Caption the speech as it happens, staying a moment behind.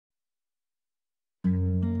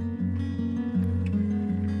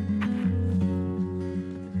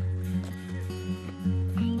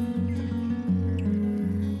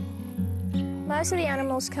Most of the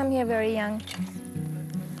animals come here very young.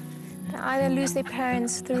 They either lose their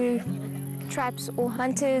parents through traps or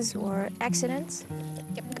hunters or accidents.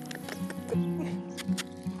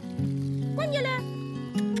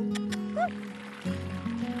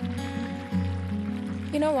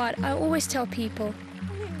 You know what? I always tell people,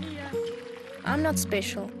 I'm not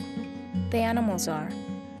special. The animals are.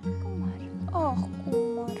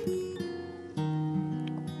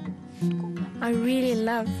 I really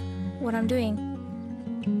love what I'm doing.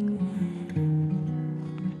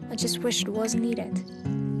 I just wish it wasn't needed.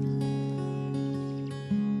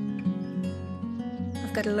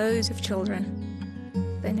 I've got loads of children,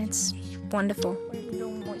 and it's wonderful.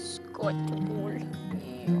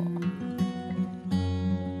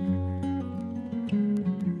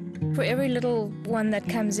 For every little one that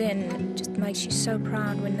comes in, it just makes you so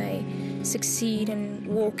proud when they succeed in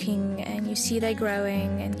walking, and you see they're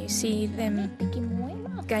growing, and you see them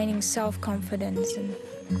gaining self-confidence, and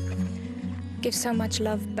give so much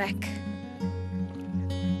love back.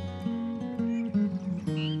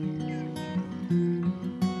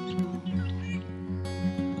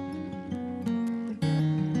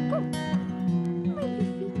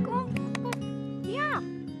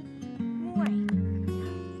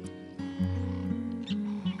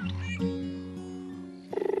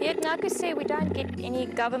 Here at Nakuse, we don't get any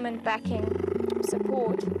government backing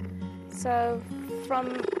support. So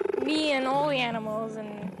from me and all the animals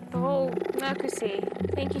and the whole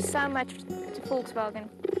Nakuse, thank you so much to Volkswagen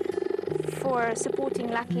for supporting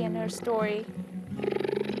Lucky and her story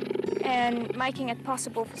and making it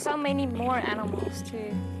possible for so many more animals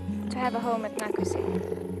to have a home at Nakuse.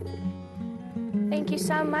 Thank you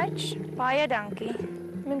so much. Baie dankie.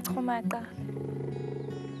 Min komata.